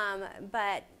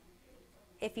 But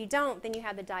if you don't, then you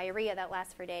have the diarrhea that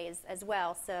lasts for days as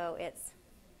well, so it's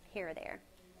here or there.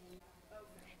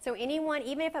 So anyone,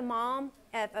 even if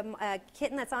a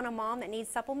kitten that's on a mom that needs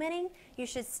supplementing, you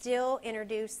should still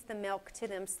introduce the milk to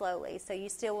them slowly. So you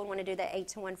still would want to do the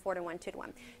 8-to-1, 4-to-1,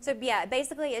 2-to-1. So yeah,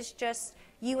 basically it's just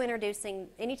you introducing,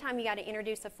 anytime you got to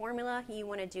introduce a formula, you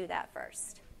want to do that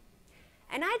first.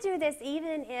 And I do this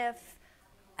even if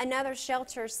another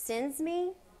shelter sends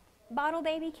me bottle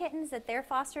baby kittens that their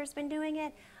foster's been doing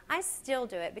it, I still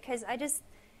do it because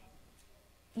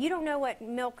you don't know what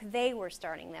milk they were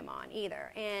starting them on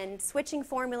either. And switching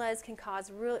formulas can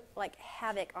cause real,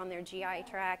 havoc on their GI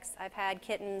tracts. I've had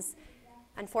kittens,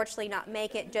 unfortunately, not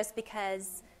make it just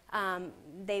because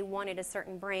they wanted a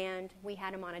certain brand. We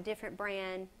had them on a different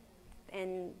brand,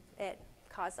 and it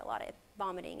caused a lot of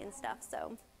vomiting and stuff.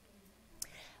 So,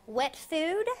 wet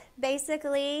food,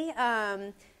 basically,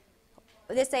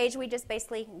 this age we just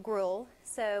basically gruel.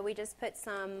 So we just put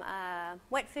some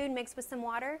wet food mixed with some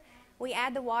water. We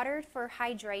add the water for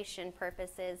hydration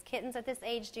purposes. Kittens at this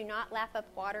age do not lap up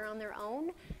water on their own,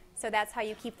 so that's how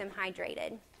you keep them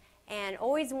hydrated. And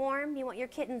always warm. You want your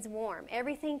kittens warm.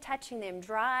 Everything touching them,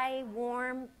 dry,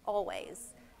 warm,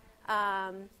 always.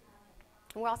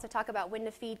 We'll also talk about when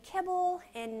to feed kibble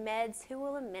and meds, who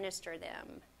will administer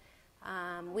them.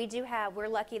 We're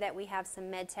lucky that we have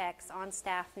some med techs on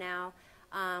staff now.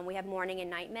 We have morning and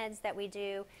night meds that we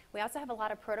do. We also have a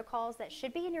lot of protocols that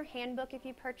should be in your handbook if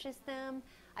you purchase them.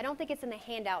 I don't think it's in the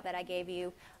handout that I gave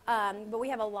you, but we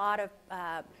have a lot of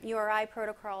URI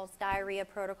protocols, diarrhea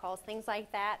protocols, things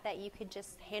like that that you could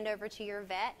just hand over to your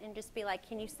vet and just be like,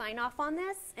 can you sign off on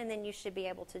this? And then you should be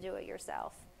able to do it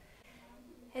yourself.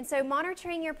 And so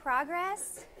monitoring your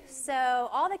progress. So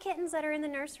all the kittens that are in the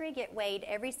nursery get weighed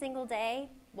every single day,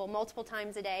 well, multiple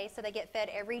times a day. So they get fed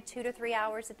every 2 to 3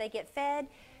 hours that they get fed.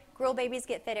 Girl babies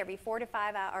get fed every 4 to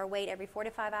 5 hours, or weighed every 4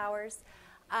 to 5 hours.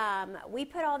 We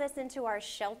put all this into our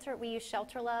shelter. We use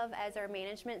Shelter Love as our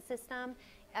management system.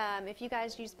 If you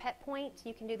guys use Pet Point,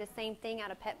 you can do the same thing out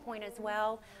of Pet Point as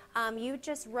well. You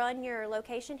just run your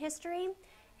location history,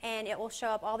 and it will show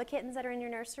up all the kittens that are in your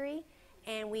nursery.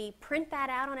 And we print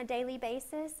that out on a daily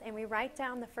basis, and we write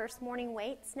down the first morning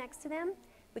weights next to them.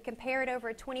 We compare it over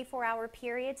a 24-hour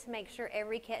period to make sure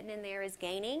every kitten in there is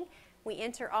gaining. We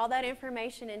enter all that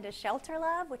information into Shelter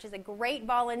Love, which is a great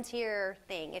volunteer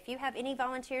thing. If you have any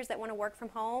volunteers that want to work from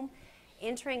home,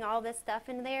 entering all this stuff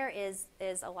in there is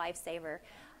a lifesaver.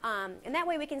 And that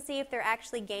way we can see if they're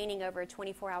actually gaining over a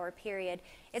 24-hour period.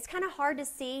 It's kind of hard to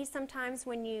see sometimes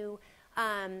when you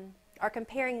are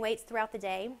comparing weights throughout the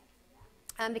day.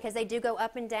 Because they do go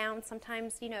up and down.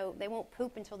 Sometimes, you know, they won't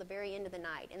poop until the very end of the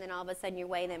night, and then all of a sudden you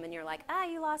weigh them and you're like,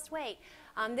 you lost weight.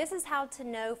 This is how to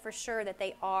know for sure that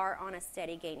they are on a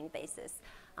steady gaining basis.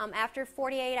 After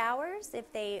 48 hours,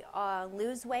 if they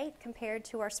lose weight compared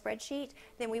to our spreadsheet,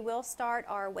 then we will start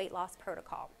our weight loss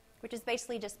protocol, which is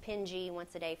basically just PIN-G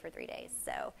once a day for 3 days.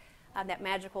 So that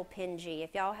magical PIN-G.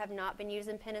 If y'all have not been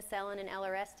using penicillin and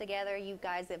LRS together, you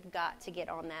guys have got to get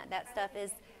on that. That stuff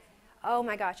is... oh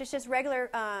my gosh, it's just regular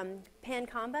pen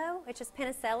combo. It's just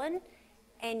penicillin,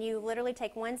 and you literally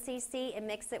take 1 cc and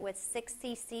mix it with 6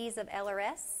 cc's of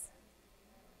LRS.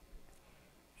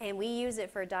 And we use it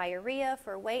for diarrhea,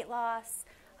 for weight loss.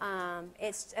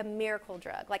 It's a miracle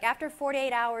drug. Like after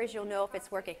 48 hours, you'll know if it's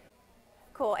working.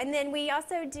 Cool. And then we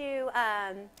also do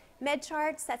med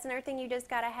charts. That's another thing you just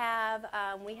got to have.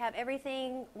 We have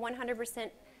everything 100%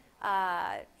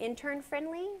 intern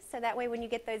friendly, so that way when you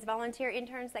get those volunteer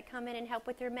interns that come in and help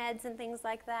with your meds and things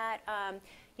like that,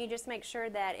 you just make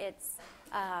sure that it's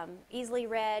easily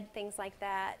read, things like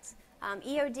that.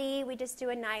 EOD, we just do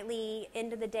a nightly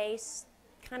end of the day,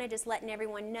 kind of just letting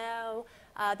everyone know.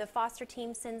 The foster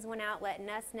team sends one out letting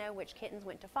us know which kittens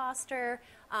went to foster.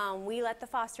 We let the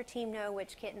foster team know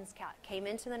which kittens came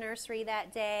into the nursery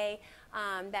that day.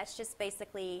 That's just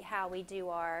basically how we do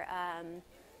our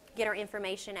get our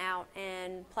information out.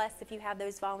 And plus, if you have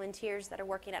those volunteers that are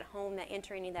working at home that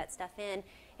enter any of that stuff in,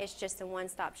 it's just a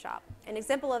one-stop shop. An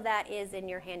example of that is in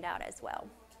your handout as well.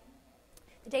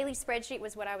 The daily spreadsheet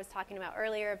was what I was talking about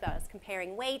earlier about us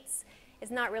comparing weights. It's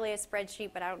not really a spreadsheet,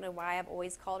 but I don't know why I've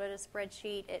always called it a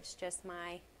spreadsheet. It's just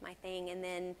my thing. And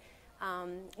then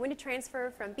when to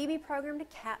transfer from BB program to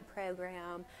cat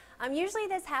program. Usually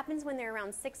this happens when they're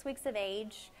around 6 weeks of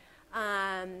age.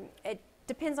 It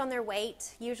depends on their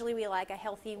weight. Usually we like a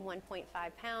healthy 1.5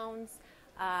 pounds,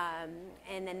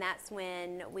 and then that's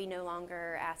when we no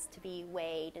longer ask to be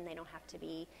weighed, and they don't have to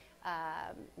be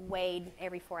weighed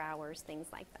every 4 hours, things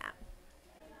like that.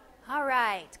 All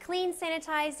right, clean,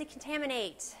 sanitize,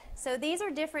 decontaminate. So these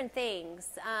are different things.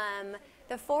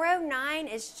 The 409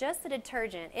 is just a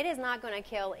detergent. It is not going to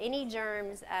kill any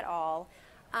germs at all.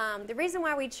 The reason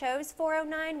why we chose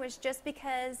 409 was just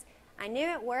because I knew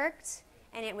it worked,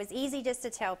 and it was easy just to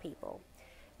tell people.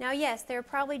 Now, yes, there are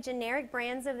probably generic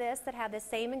brands of this that have the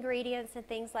same ingredients and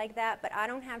things like that, but I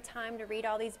don't have time to read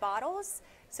all these bottles.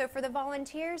 So for the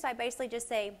volunteers, I basically just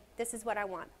say, this is what I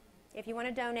want. If you want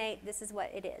to donate, this is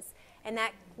what it is. And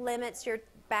that limits your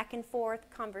back and forth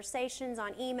conversations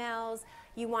on emails,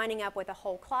 you winding up with a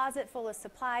whole closet full of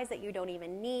supplies that you don't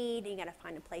even need. You got to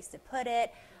find a place to put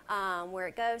it, where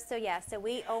it goes. So yeah, so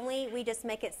we just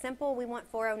make it simple. We want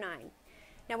 409.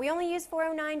 Now, we only use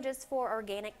 409 just for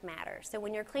organic matter. So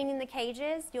when you're cleaning the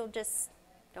cages, you'll just,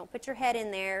 don't put your head in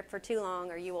there for too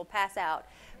long or you will pass out.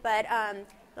 But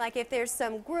like if there's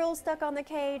some gruel stuck on the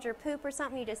cage or poop or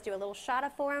something, you just do a little shot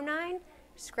of 409,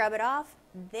 scrub it off,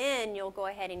 then you'll go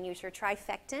ahead and use your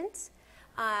trifectant,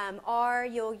 or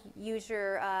you'll use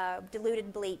your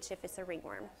diluted bleach if it's a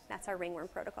ringworm. That's our ringworm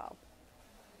protocol.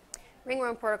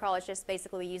 Ringworm protocol is just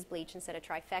basically we use bleach instead of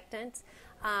trifectant.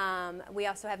 We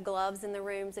also have gloves in the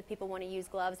rooms if people want to use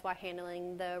gloves while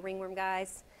handling the ringworm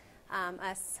guys.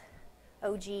 Us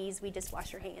OGs, we just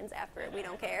wash your hands after it. We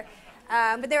don't care.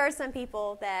 But there are some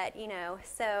people that, you know,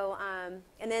 so,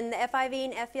 and then the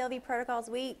FIV and FELV protocols,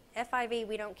 FIV,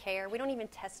 we don't care. We don't even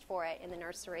test for it in the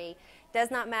nursery.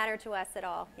 Does not matter to us at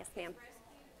all. Yes, ma'am.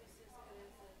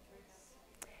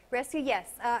 Rescue,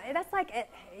 yes. That's like, it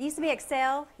used to be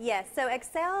Excel. Yes. So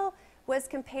Excel was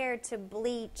compared to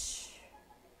bleach.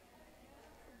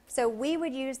 So we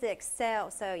would use the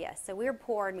Excel. So yes, so we're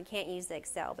poor and we can't use the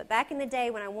Excel. But back in the day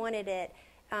when I wanted it,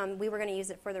 we were going to use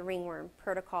it for the ringworm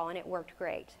protocol, and it worked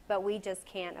great. But we just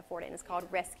can't afford it, and it's called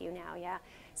Rescue now, yeah.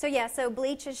 So yeah, so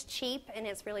bleach is cheap, and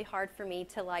it's really hard for me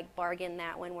to like bargain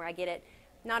that one where I get it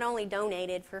not only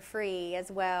donated for free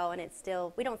as well, and it's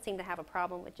still, we don't seem to have a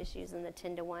problem with just using the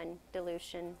 10-to-1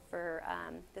 dilution for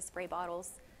the spray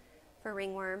bottles for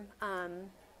ringworm. And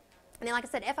then like I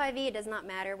said, FIV, it does not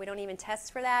matter. We don't even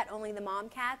test for that, only the mom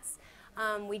cats.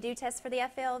 We do test for the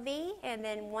FLV, and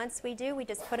then once we do, we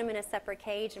just put them in a separate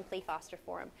cage and plea foster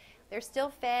for them. They're still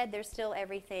fed, they're still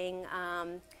everything.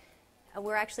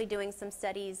 We're actually doing some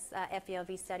studies,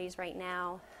 FELV studies right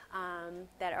now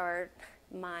that are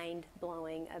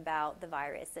mind-blowing about the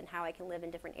virus and how it can live in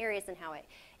different areas and how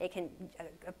it can,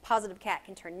 a positive cat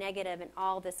can turn negative, and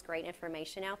all this great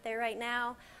information out there right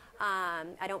now.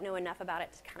 I don't know enough about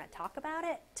it to kind of talk about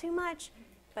it too much,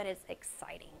 but it's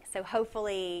exciting. So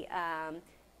hopefully,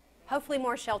 hopefully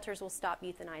more shelters will stop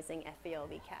euthanizing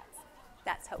FELV cats.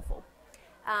 That's hopeful.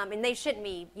 And they shouldn't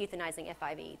be euthanizing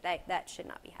FIV. That should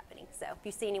not be happening. So if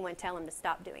you see anyone, tell them to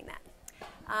stop doing that.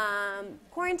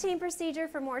 Quarantine procedure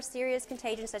for more serious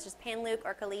contagions such as Panleuk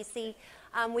or Calisi.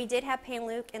 We did have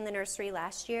Panleuk in the nursery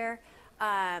last year.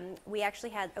 We actually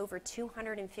had over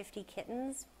 250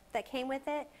 kittens that came with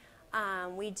it.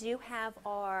 We do have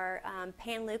our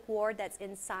Panleuk ward that's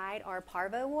inside our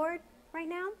Parvo ward right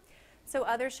now. So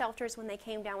other shelters, when they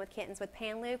came down with kittens with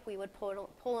Panleuk, we would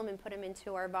pull them and put them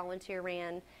into our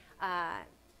volunteer-ran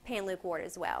Panleuk ward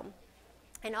as well.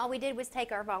 And all we did was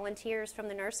take our volunteers from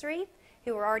the nursery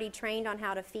who were already trained on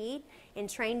how to feed and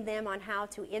trained them on how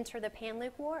to enter the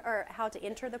Panleuk ward or how to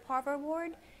enter the Parvo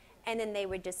ward, and then they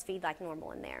would just feed like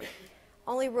normal in there.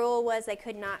 Only rule was they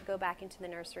could not go back into the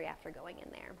nursery after going in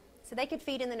there. So they could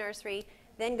feed in the nursery,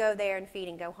 then go there and feed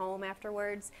and go home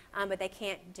afterwards, but they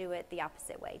can't do it the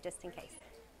opposite way, just in case.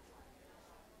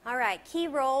 All right, key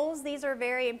roles. These are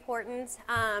very important.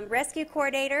 Rescue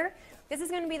coordinator. This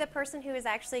is going to be the person who is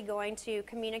actually going to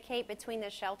communicate between the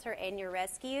shelter and your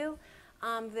rescue.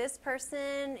 This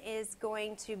person is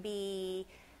going to be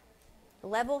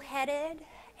level-headed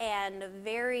and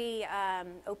very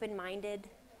open-minded,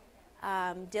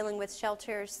 dealing with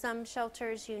shelters. Some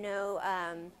shelters, you know,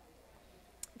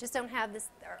 just don't have this,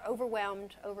 are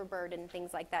overwhelmed, overburdened,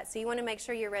 things like that. So you want to make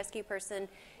sure your rescue person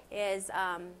is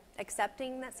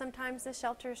accepting that sometimes the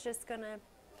shelter is just going to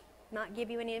not give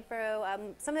you any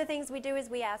info. Some of the things we do is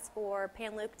we ask for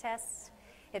Panleuk tests.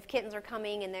 If kittens are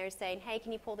coming and they're saying, hey,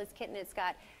 can you pull this kitten? It's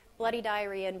got bloody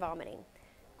diarrhea and vomiting.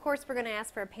 Of course, we're going to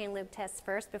ask for a Panleuk test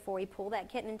first before we pull that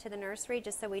kitten into the nursery,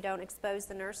 just so we don't expose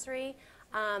the nursery.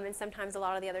 And sometimes a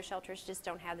lot of the other shelters just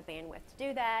don't have the bandwidth to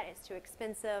do that. It's too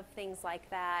expensive, things like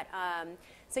that.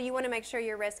 So you want to make sure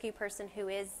your rescue person who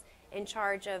is in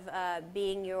charge of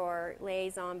being your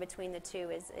liaison between the two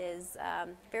is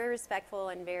very respectful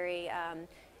and very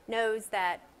knows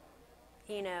that,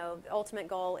 you know, the ultimate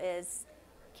goal is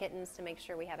kittens, to make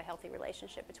sure we have a healthy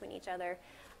relationship between each other.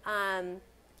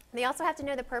 They also have to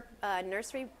know the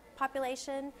nursery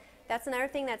population. That's another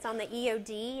thing that's on the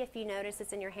EOD. If you notice,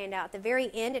 it's in your handout. At the very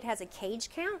end, it has a cage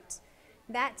count.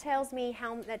 That tells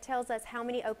us how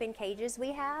many open cages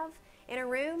we have in a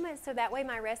room. So that way,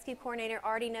 my rescue coordinator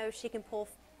already knows she can pull.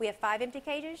 We have 5 empty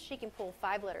cages. She can pull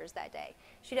 5 litters that day.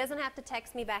 She doesn't have to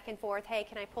text me back and forth. Hey,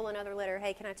 can I pull another litter?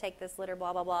 Hey, can I take this litter?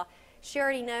 Blah blah blah. She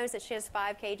already knows that she has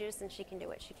 5 cages, and she can do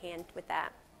what she can with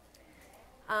that.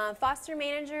 Foster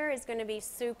manager is going to be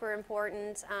super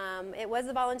important. It was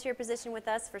a volunteer position with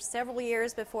us for several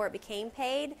years before it became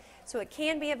paid, so it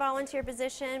can be a volunteer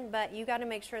position, but you got to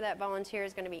make sure that volunteer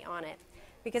is going to be on it.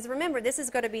 Because remember, this is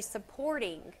going to be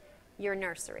supporting your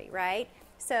nursery, right?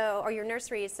 So, or your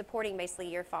nursery is supporting basically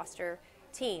your foster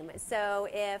team. So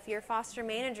if your foster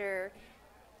manager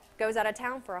goes out of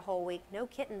town for a whole week, no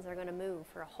kittens are going to move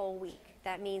for a whole week.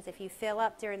 That means if you fill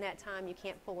up during that time, you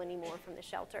can't pull any more from the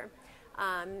shelter.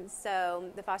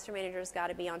 So the foster manager's got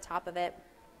to be on top of it.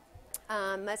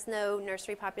 Must know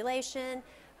nursery population.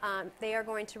 They are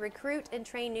going to recruit and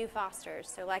train new fosters.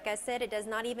 So like I said, it does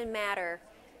not even matter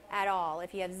at all,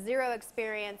 if you have zero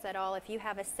experience at all, if you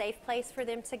have a safe place for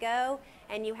them to go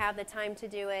and you have the time to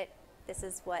do it, this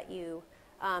is what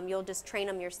you'll just train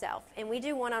them yourself. And we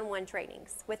do one-on-one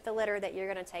trainings with the litter that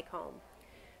you're going to take home.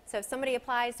 So if somebody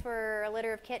applies for a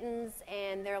litter of kittens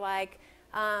and they're like,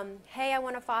 hey, I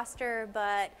want to foster,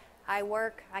 but I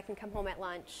work, I can come home at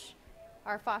lunch.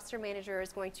 Our foster manager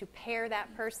is going to pair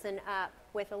that person up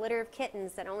with a litter of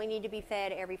kittens that only need to be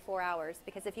fed every 4 hours.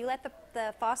 Because if you let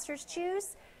the fosters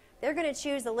choose, they're going to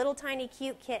choose a little tiny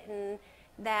cute kitten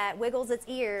that wiggles its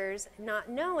ears, not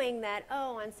knowing that,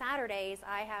 oh, on Saturdays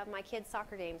I have my kids'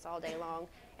 soccer games all day long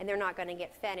and they're not going to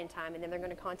get fed in time. And then they're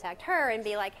going to contact her and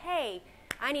be like, hey,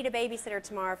 I need a babysitter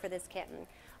tomorrow for this kitten.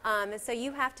 And so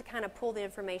you have to kind of pull the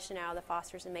information out of the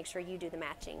fosters and make sure you do the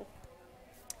matching.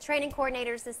 Training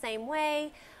coordinators the same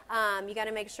way. You got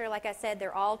to make sure, like I said,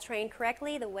 they're all trained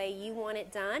correctly the way you want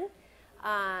it done.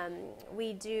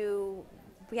 We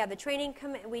have the training,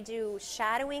 we do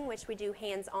shadowing, which we do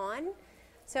hands-on.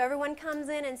 So everyone comes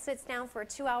in and sits down for a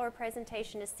 2-hour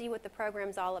presentation to see what the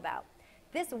program's all about.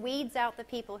 This weeds out the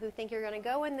people who think you're going to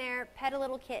go in there, pet a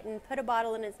little kitten, put a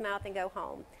bottle in its mouth, and go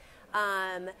home.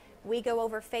 We go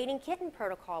over fading kitten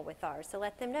protocol with ours to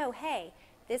let them know, hey,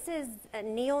 this is a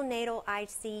neonatal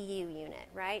ICU unit,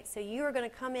 right? So you are going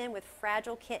to come in with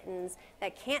fragile kittens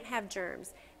that can't have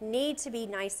germs, need to be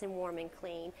nice and warm and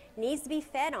clean, needs to be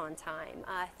fed on time,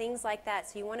 things like that.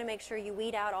 So you want to make sure you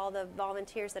weed out all the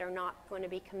volunteers that are not going to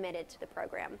be committed to the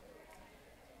program.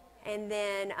 And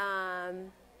then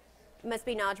must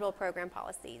be knowledgeable program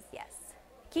policies, yes.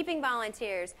 Keeping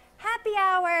volunteers. Happy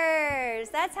hours!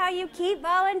 That's how you keep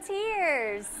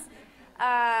volunteers.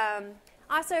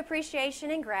 Also,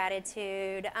 appreciation and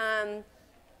gratitude. I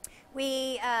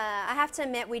have to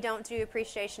admit we don't do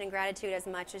appreciation and gratitude as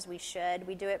much as we should.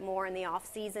 We do it more in the off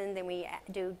season than we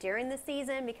do during the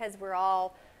season because we're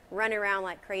all running around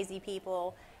like crazy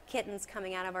people, kittens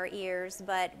coming out of our ears.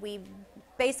 But we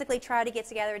basically try to get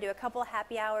together and do a couple of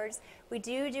happy hours. We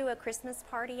do a Christmas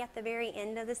party at the very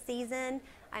end of the season.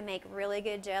 I make really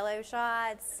good Jell-O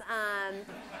shots.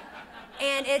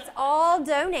 And it's all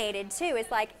donated too.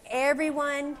 It's like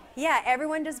everyone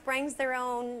just brings their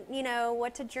own,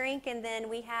 what to drink, and then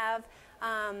we have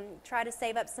try to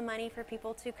save up some money for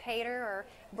people to cater or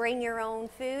bring your own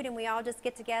food, and we all just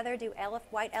get together, do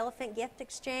white elephant gift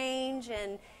exchange,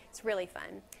 and it's really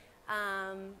fun.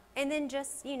 And then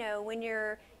just,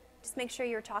 just make sure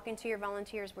you're talking to your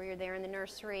volunteers where you're there in the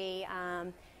nursery.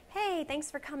 Hey, thanks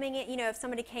for coming in. If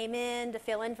somebody came in to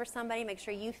fill in for somebody, make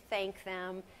sure you thank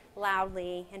them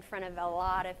loudly in front of a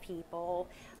lot of people.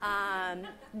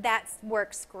 That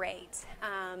works great.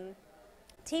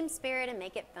 Team spirit and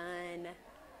make it fun.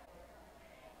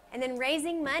 And then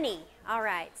raising money. All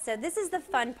right, so this is the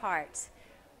fun part.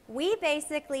 We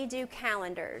basically do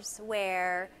calendars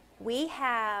where we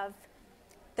have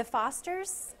the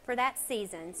fosters for that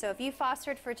season. So if you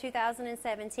fostered for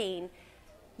 2017,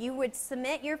 you would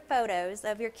submit your photos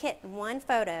of your kitten, one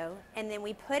photo, and then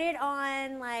we put it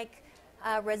on like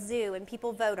Razoo and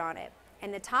people vote on it.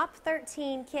 And the top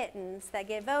 13 kittens that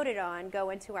get voted on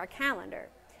go into our calendar.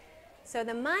 So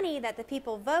the money that the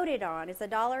people voted on is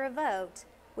 $1 a vote.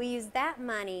 We use that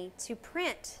money to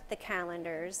print the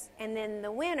calendars, and then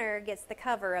the winner gets the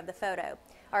cover of the photo,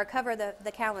 or cover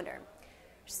the calendar.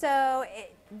 So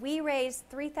we raised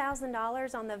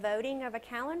 $3,000 on the voting of a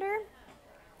calendar,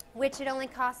 which it only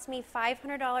cost me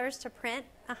 $500 to print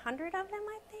 100 of them,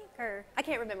 I think, or I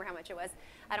can't remember how much it was.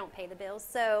 I don't pay the bills,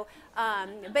 so,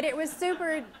 but it was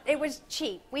it was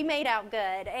cheap. We made out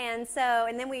good, and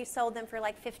then we sold them for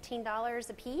like $15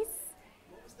 a piece.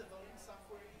 What was the voting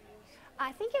software you used?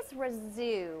 I think it's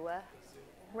Razoo.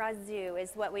 Razoo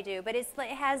is what we do, but it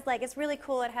has like, it's really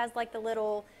cool. It has like the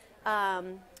little,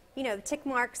 tick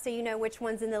marks so you know which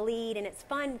one's in the lead, and it's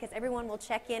fun because everyone will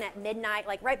check in at midnight,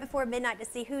 like right before midnight, to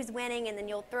see who's winning, and then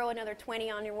you'll throw another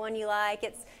 20 on your one you like.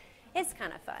 It's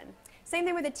kind of fun. Same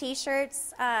thing with the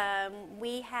T-shirts.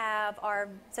 We have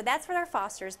so that's for our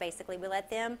fosters basically. We let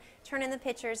them turn in the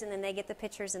pictures, and then they get the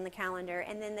pictures in the calendar.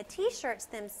 And then the T-shirts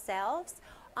themselves,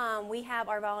 we have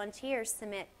our volunteers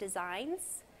submit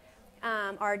designs,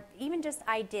 or even just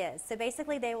ideas. So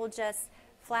basically they will just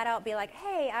flat out be like,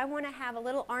 hey, I want to have a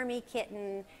little army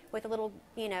kitten with a little,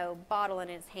 bottle in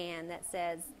its hand that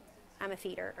says, I'm a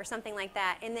feeder, or something like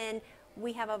that. And then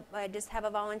we have just have a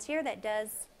volunteer that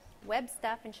does web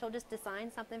stuff, and she'll just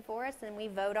design something for us, and we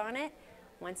vote on it.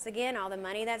 Once again, all the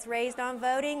money that's raised on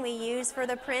voting we use for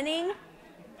the printing.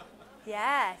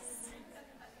 Yes.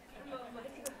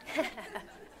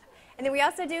 And then we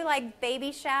also do like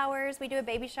baby showers. We do a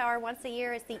baby shower once a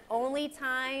year. It's the only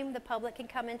time the public can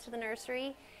come into the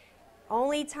nursery.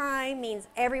 Only time means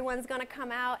everyone's going to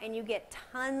come out and you get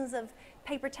tons of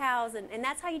paper towels, and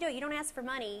that's how you do it. You don't ask for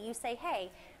money. You say,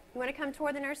 hey, you want to come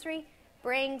tour the nursery?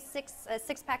 Bring a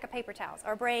six-pack of paper towels,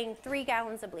 or bring 3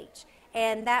 gallons of bleach.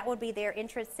 And that would be their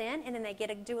entrance in, and then they get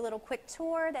to do a little quick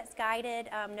tour that's guided,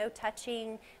 no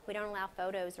touching. We don't allow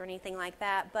photos or anything like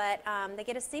that, but they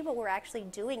get to see what we're actually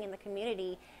doing in the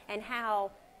community and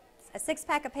how a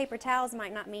 6-pack of paper towels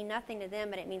might not mean nothing to them,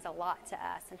 but it means a lot to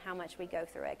us and how much we go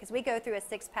through it. Because we go through a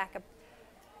 6-pack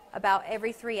about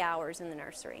every 3 hours in the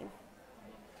nursery.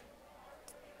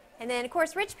 And then, of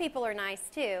course, rich people are nice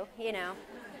too, you know.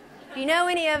 If you know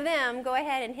any of them, go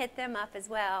ahead and hit them up as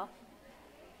well.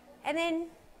 And then,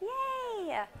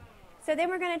 yay! So then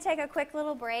we're going to take a quick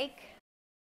little break.